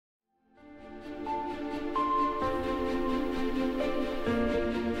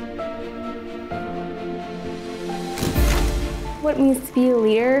what it means to be a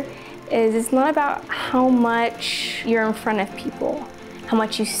leader is it's not about how much you're in front of people, how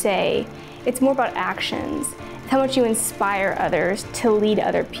much you say. It's more about actions. It's how much you inspire others to lead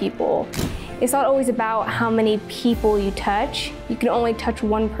other people. It's not always about how many people you touch. You can only touch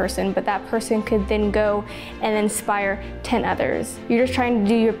one person, but that person could then go and inspire 10 others. You're just trying to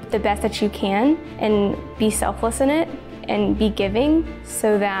do the best that you can and be selfless in it and be giving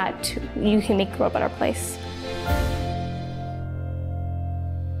so that you can make the world a better place.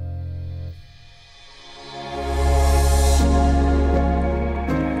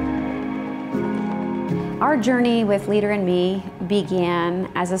 Our journey with Leader in Me began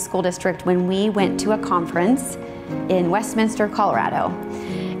as a school district when we went to a conference in Westminster, Colorado.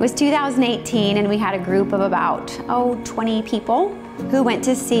 It was 2018 and we had a group of about 20 people who went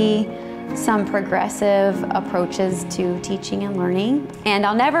to see some progressive approaches to teaching and learning. And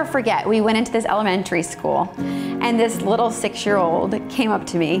I'll never forget, we went into this elementary school and this little 6-year-old came up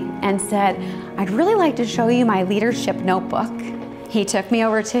to me and said, "I'd really like to show you my leadership notebook." He took me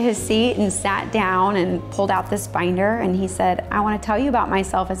over to his seat and sat down and pulled out this binder and he said, "I want to tell you about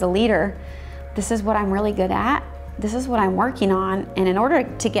myself as a leader. This is what I'm really good at. This is what I'm working on. And in order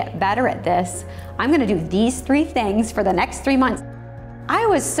to get better at this, I'm going to do these 3 things for the next 3 months." I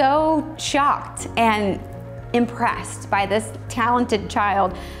was so shocked and impressed by this talented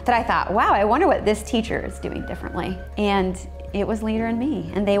child that I thought, wow, I wonder what this teacher is doing differently. And it was Leader in Me,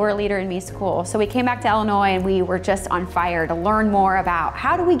 and they were Leader in Me school. So we came back to Illinois and we were just on fire to learn more about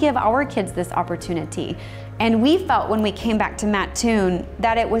how do we give our kids this opportunity. And we felt when we came back to Mattoon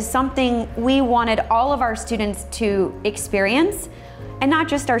that it was something we wanted all of our students to experience. And not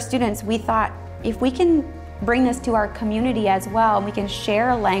just our students, we thought if we can bring this to our community as well, and we can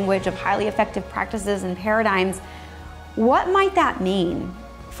share a language of highly effective practices and paradigms, what might that mean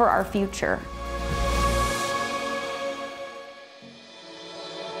for our future?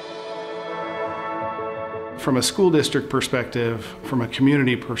 From a school district perspective, from a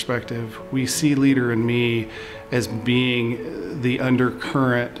community perspective, we see Leader in Me as being the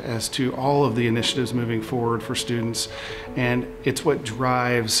undercurrent as to all of the initiatives moving forward for students, and it's what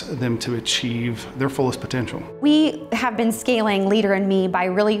drives them to achieve their fullest potential. We have been scaling Leader in Me by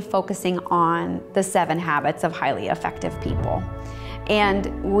really focusing on the 7 habits of highly effective people. And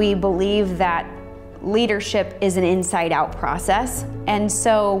we believe that leadership is an inside-out process, and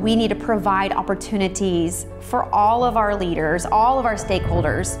so we need to provide opportunities for all of our leaders, all of our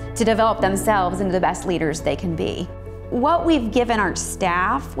stakeholders, to develop themselves into the best leaders they can be. What we've given our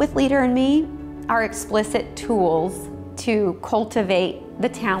staff with Leader in Me are explicit tools to cultivate the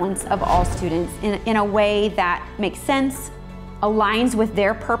talents of all students in a way that makes sense, aligns with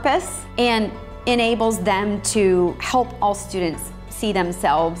their purpose, and enables them to help all students see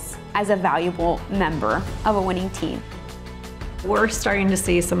themselves as a valuable member of a winning team. We're starting to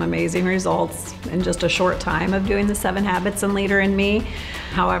see some amazing results in just a short time of doing the 7 habits and Leader in Me.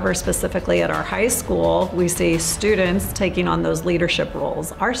 However, specifically at our high school, we see students taking on those leadership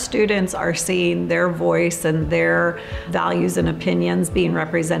roles. Our students are seeing their voice and their values and opinions being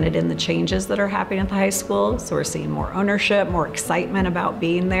represented in the changes that are happening at the high school. So we're seeing more ownership, more excitement about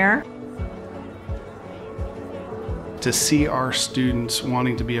being there. To see our students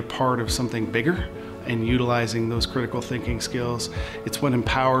wanting to be a part of something bigger and utilizing those critical thinking skills, it's what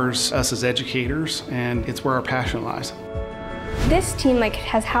empowers us as educators, and it's where our passion lies. This team,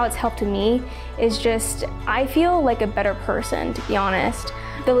 how it's helped me is just, I feel like a better person, to be honest.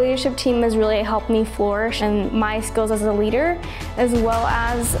 The leadership team has really helped me flourish in my skills as a leader, as well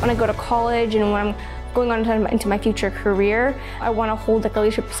as when I go to college and when I'm going on into my future career, I want to hold a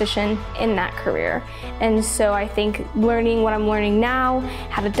leadership position in that career. And so I think learning what I'm learning now,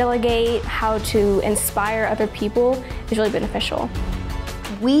 how to delegate, how to inspire other people is really beneficial.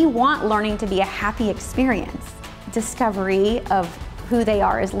 We want learning to be a happy experience, discovery of who they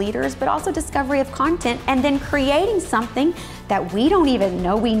are as leaders, but also discovery of content, and then creating something that we don't even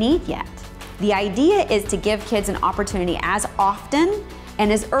know we need yet. The idea is to give kids an opportunity as often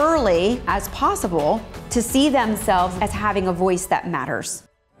and as early as possible to see themselves as having a voice that matters.